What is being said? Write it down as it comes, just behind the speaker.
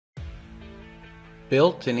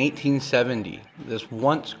Built in 1870, this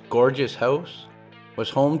once gorgeous house was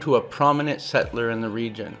home to a prominent settler in the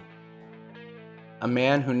region. A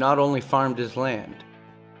man who not only farmed his land,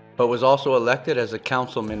 but was also elected as a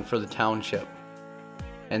councilman for the township,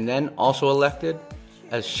 and then also elected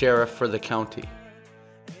as sheriff for the county.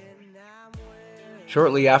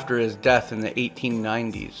 Shortly after his death in the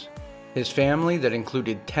 1890s, his family, that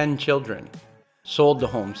included 10 children, sold the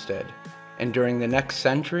homestead, and during the next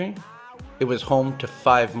century, it was home to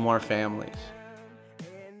 5 more families.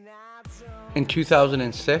 In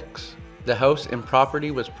 2006, the house and property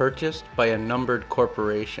was purchased by a numbered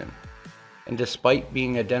corporation, and despite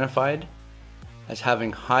being identified as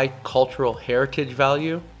having high cultural heritage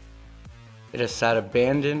value, it has sat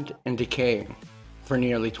abandoned and decaying for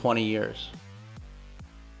nearly 20 years.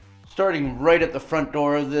 Starting right at the front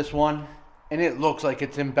door of this one, and it looks like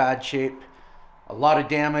it's in bad shape. A lot of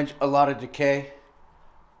damage, a lot of decay,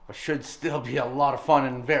 but should still be a lot of fun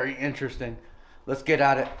and very interesting. Let's get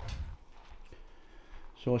at it.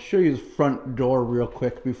 So I'll show you the front door real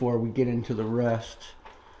quick before we get into the rest.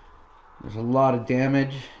 There's a lot of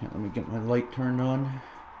damage. Let me get my light turned on.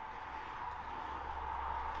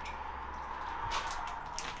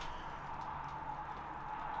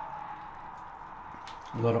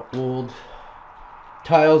 A lot of old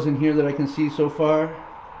tiles in here that I can see so far.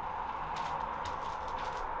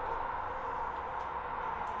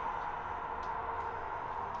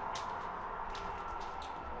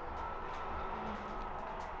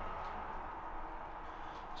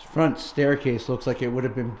 This front staircase looks like it would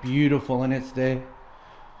have been beautiful in its day.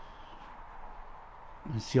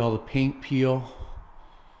 You see all the paint peel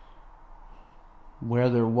where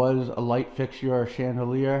there was a light fixture or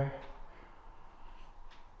chandelier.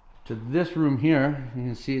 To this room here, you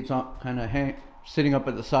can see it's kind of sitting up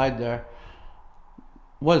at the side there,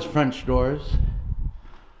 was French doors.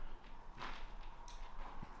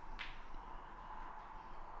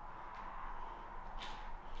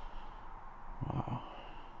 Wow.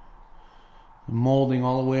 The molding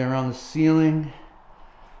all the way around the ceiling.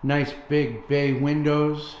 Nice big bay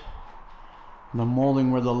windows. The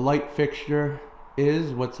molding where the light fixture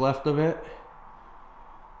is, what's left of it.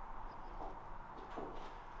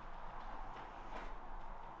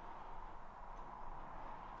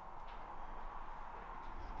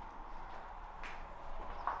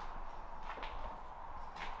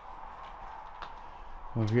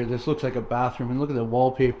 Over here, this looks like a bathroom, and look at the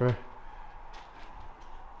wallpaper.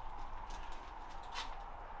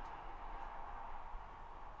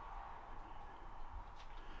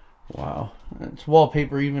 Wow, it's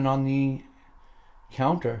wallpaper even on the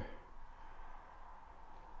counter.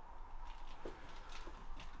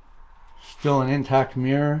 Still an intact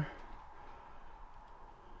mirror.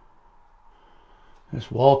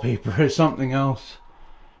 This wallpaper is something else.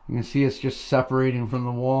 You can see it's just separating from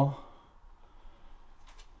the wall.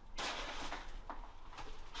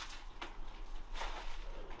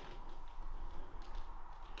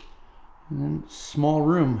 And then small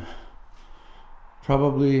room,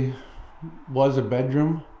 probably was a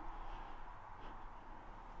bedroom.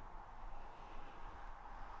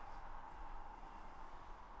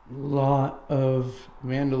 A lot of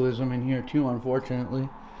vandalism in here too, unfortunately.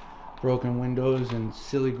 Broken windows and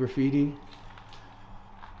silly graffiti.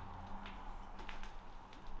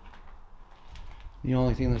 The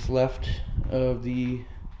only thing that's left of the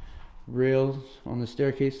rails on the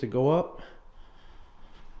staircase to go up.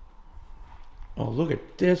 Oh, look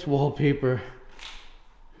at this wallpaper.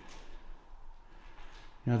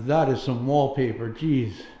 Now that is some wallpaper,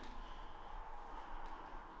 geez.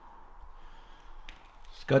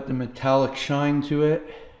 It's got the metallic shine to it.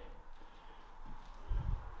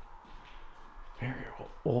 Very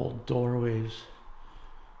old doorways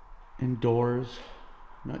and doors,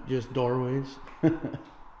 not just doorways.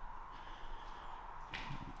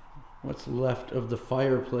 What's left of the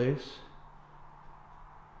fireplace.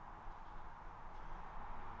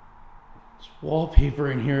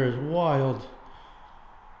 Wallpaper in here is wild.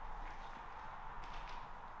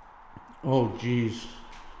 Oh geez.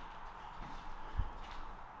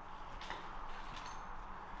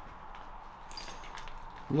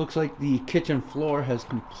 Looks like the kitchen floor has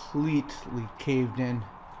completely caved in.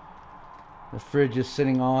 The fridge is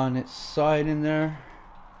sitting on its side in there.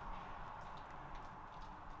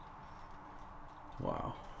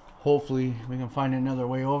 Wow. Hopefully we can find another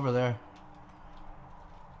way over there.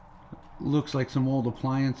 Looks like some old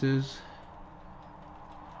appliances.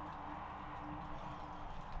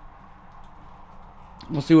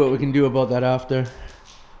 We'll see what we can do about that after.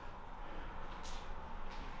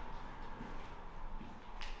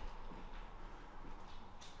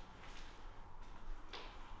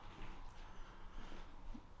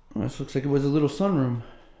 Oh, this looks like it was a little sunroom.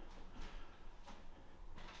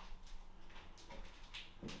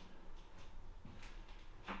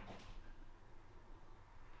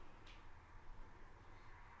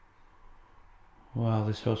 Wow,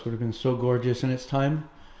 this house would have been so gorgeous in its time.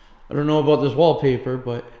 I don't know about this wallpaper,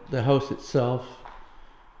 but the house itself.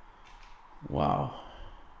 Wow.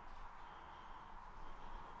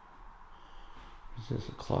 Is this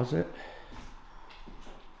a closet?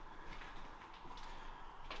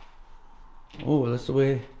 Oh, that's the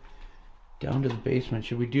way down to the basement.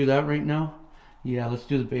 Should we do that right now? Yeah, let's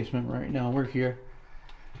do the basement right now. We're here.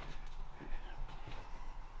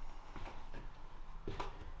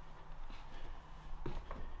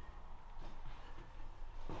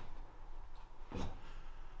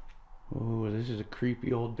 Oh, this is a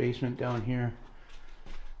creepy old basement down here.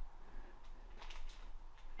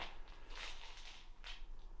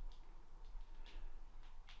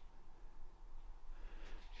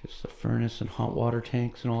 Just the furnace and hot water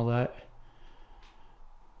tanks and all that.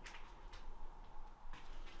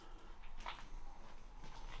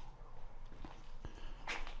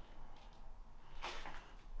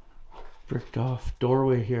 Bricked off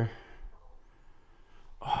doorway here.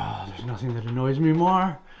 Oh, there's nothing that annoys me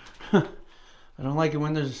more. I don't like it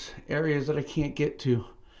when there's areas that I can't get to.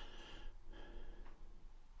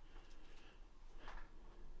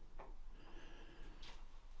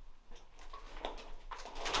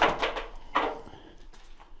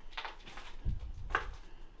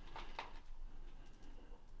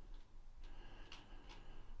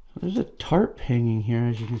 There's a tarp hanging here,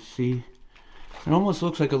 as you can see. It almost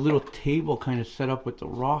looks like a little table kind of set up with the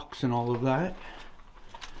rocks and all of that.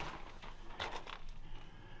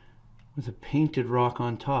 With a painted rock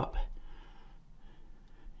on top.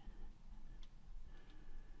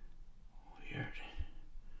 Weird.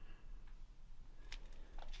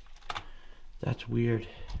 That's weird.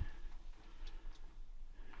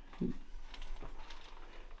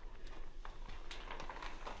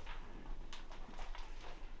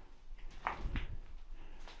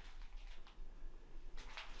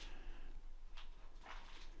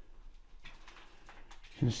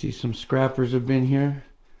 You can see some scrappers have been here.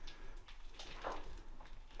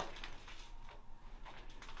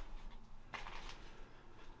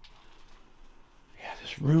 Yeah,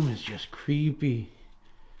 this room is just creepy.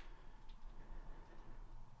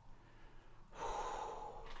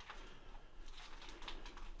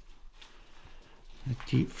 A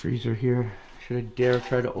deep freezer here. Should I dare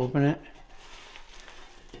try to open it?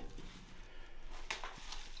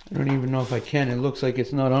 I don't even know if I can. It looks like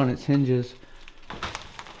it's not on its hinges.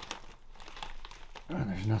 Oh,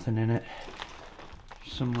 there's nothing in it.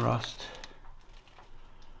 Some rust.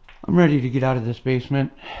 I'm ready to get out of this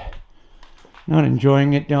basement. Not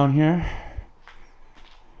enjoying it down here.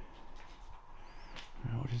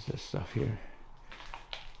 What is this stuff here?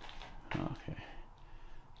 Okay.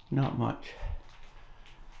 Not much.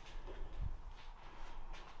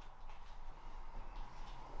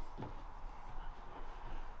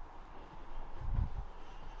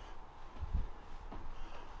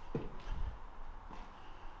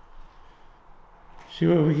 See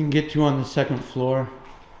what we can get to on the second floor.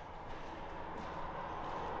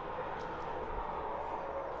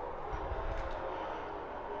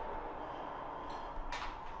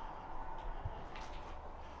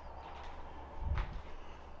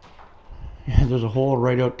 Yeah, there's a hole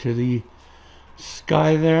right out to the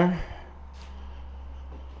sky there.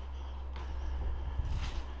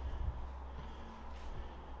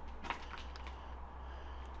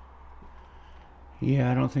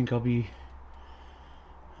 Yeah, I don't think I'll be...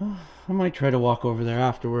 I might try to walk over there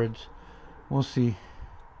afterwards. We'll see.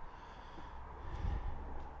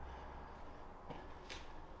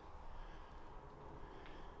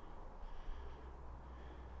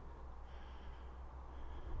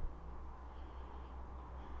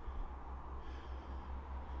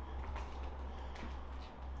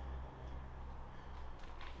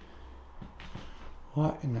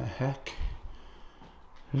 What in the heck?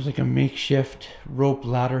 There's like a makeshift rope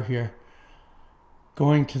ladder here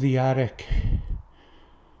going to the attic.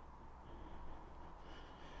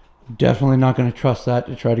 Definitely not going to trust that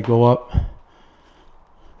to try to go up.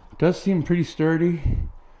 It does seem pretty sturdy.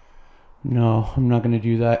 No, I'm not going to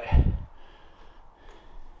do that.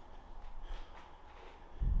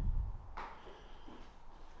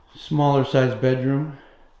 Smaller size bedroom.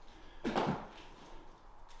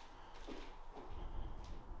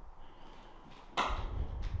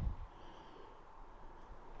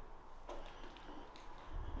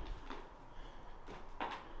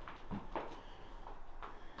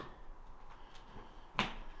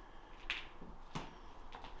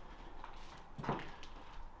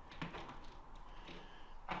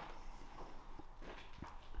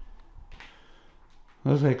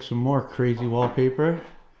 Looks like some more crazy wallpaper.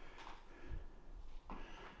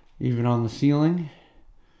 Even on the ceiling,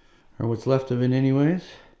 or what's left of it anyways.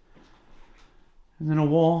 And then a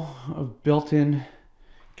wall of built-in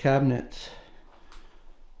cabinets.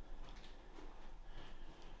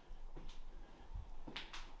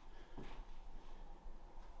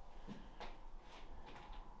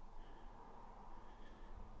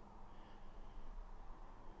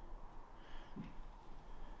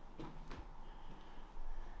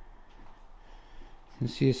 You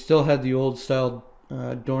can see it still had the old style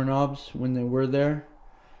doorknobs when they were there,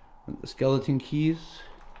 with the skeleton keys.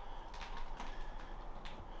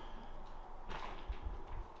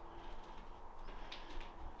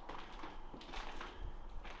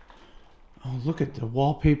 Oh, look at the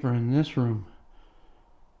wallpaper in this room.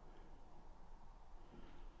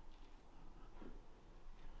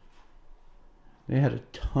 They had a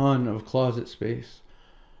ton of closet space.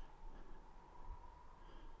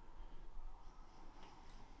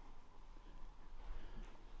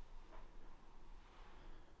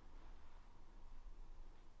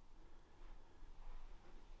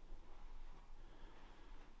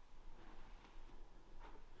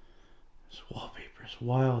 This wallpaper is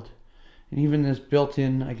wild. And even this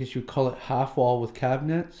built-in, I guess you'd call it half wall with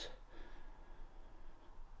cabinets.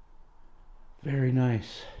 Very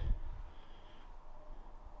nice.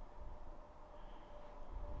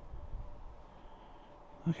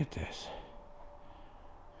 Look at this.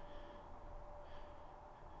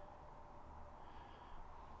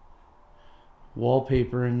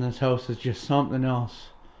 Wallpaper in this house is just something else.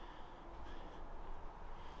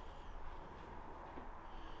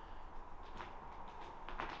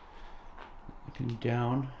 Looking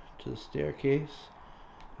down to the staircase.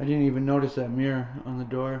 I didn't even notice that mirror on the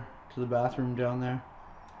door to the bathroom down there.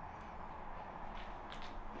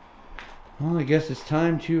 Well, I guess it's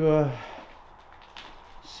time to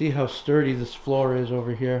see how sturdy this floor is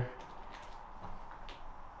over here.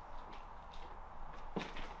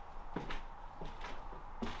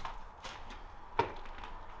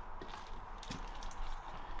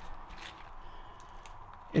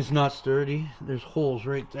 It's not sturdy. There's holes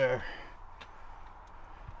right there.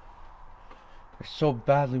 I so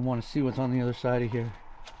badly want to see what's on the other side of here.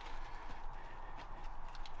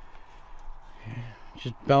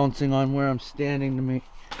 Just bouncing on where I'm standing to make.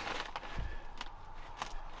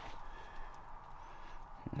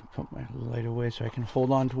 Put my light away so I can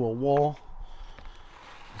hold on to a wall.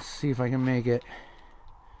 Let's see if I can make it.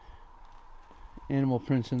 Animal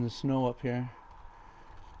prints in the snow up here.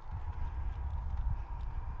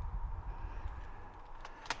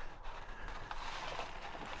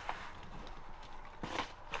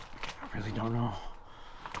 I really don't know.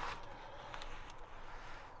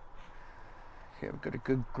 Okay, I've got a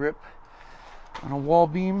good grip on a wall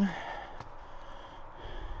beam.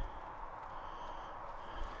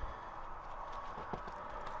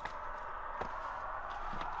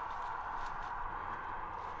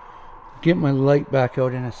 Get my light back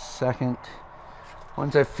out in a second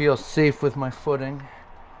once I feel safe with my footing.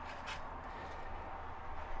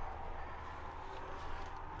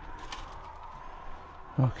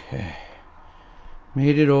 Okay,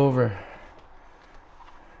 made it over.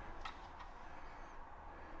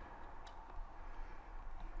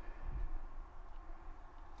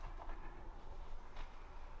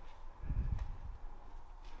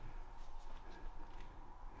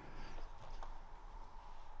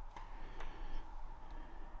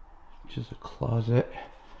 Just a closet.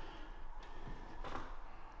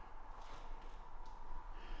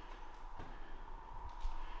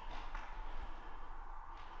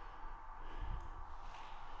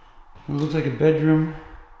 It looks like a bedroom.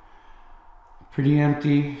 Pretty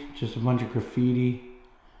empty, just a bunch of graffiti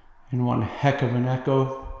and one heck of an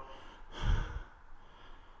echo.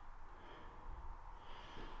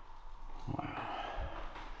 Wow.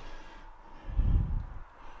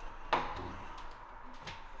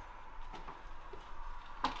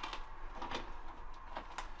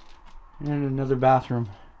 And another bathroom.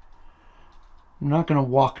 I'm not going to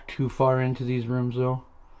walk too far into these rooms though,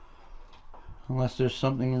 unless there's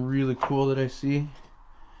something really cool that I see.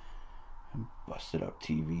 And busted up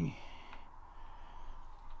TV.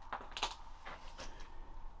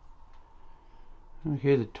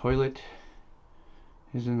 Okay, the toilet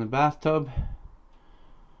is in the bathtub.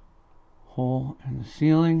 Hole in the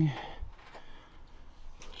ceiling.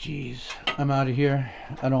 Jeez, I'm out of here.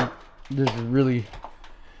 This is really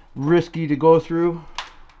risky to go through.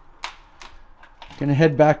 Gonna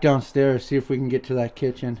head back downstairs, see if we can get to that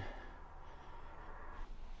kitchen.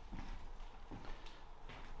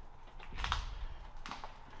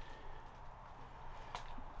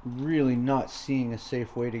 really not seeing a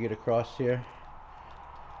safe way to get across here.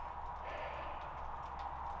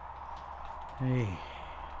 Hey.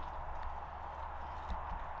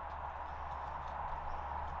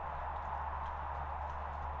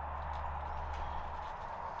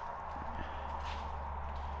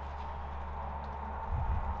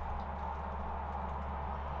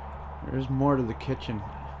 There's more to the kitchen,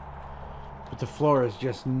 but the floor is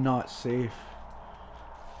just not safe.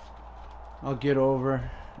 I'll get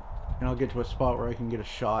over and I'll get to a spot where I can get a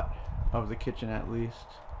shot of the kitchen at least.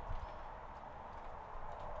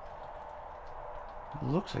 It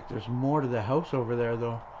looks like there's more to the house over there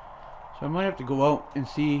though. So I might have to go out and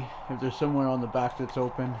see if there's somewhere on the back that's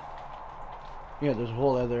open. Yeah, there's a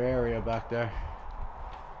whole other area back there.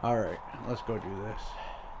 Alright, let's go do this.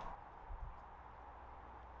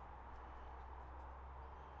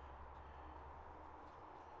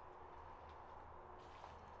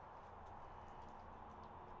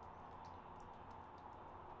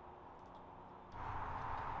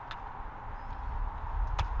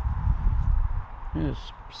 This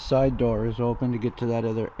side door is open to get to that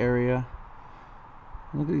other area.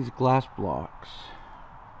 Look at these glass blocks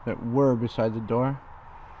that were beside the door.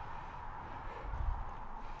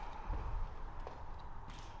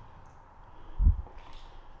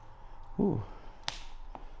 Ooh.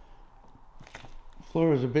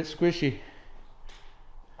 Floor is a bit squishy.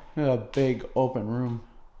 A big open room.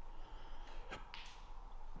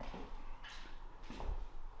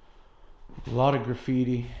 A lot of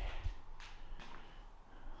graffiti.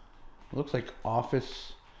 Looks like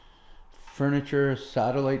office furniture,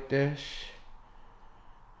 satellite dish.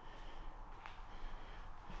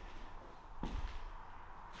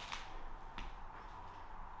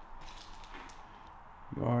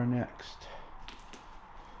 You're next.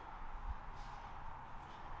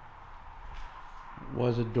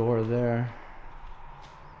 Was a door there.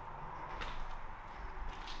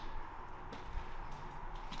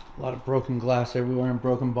 A lot of broken glass everywhere and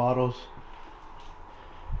broken bottles.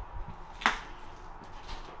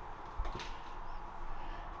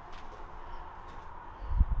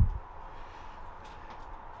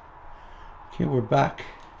 Okay, we're back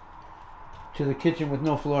to the kitchen with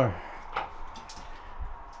no floor.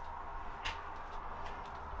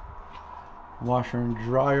 Washer and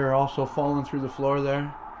dryer also falling through the floor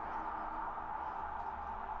there.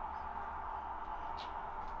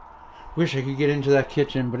 Wish I could get into that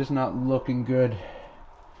kitchen, but it's not looking good.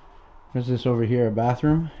 What's this over here? A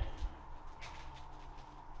bathroom?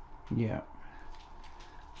 Yeah.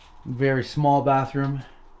 Very small bathroom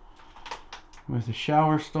with a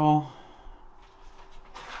shower stall.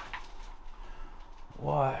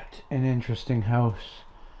 What an interesting house.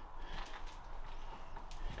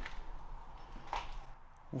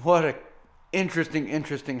 What a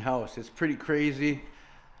interesting house. It's pretty crazy.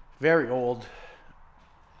 Very old.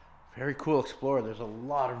 Very cool explorer. There's a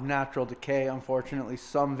lot of natural decay, unfortunately,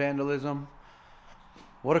 some vandalism.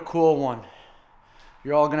 What a cool one.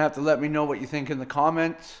 You're all gonna have to let me know what you think in the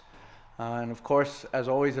comments. And of course, as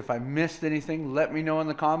always, if I missed anything, let me know in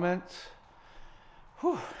the comments.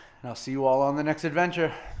 Whew. And I'll see you all on the next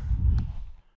adventure.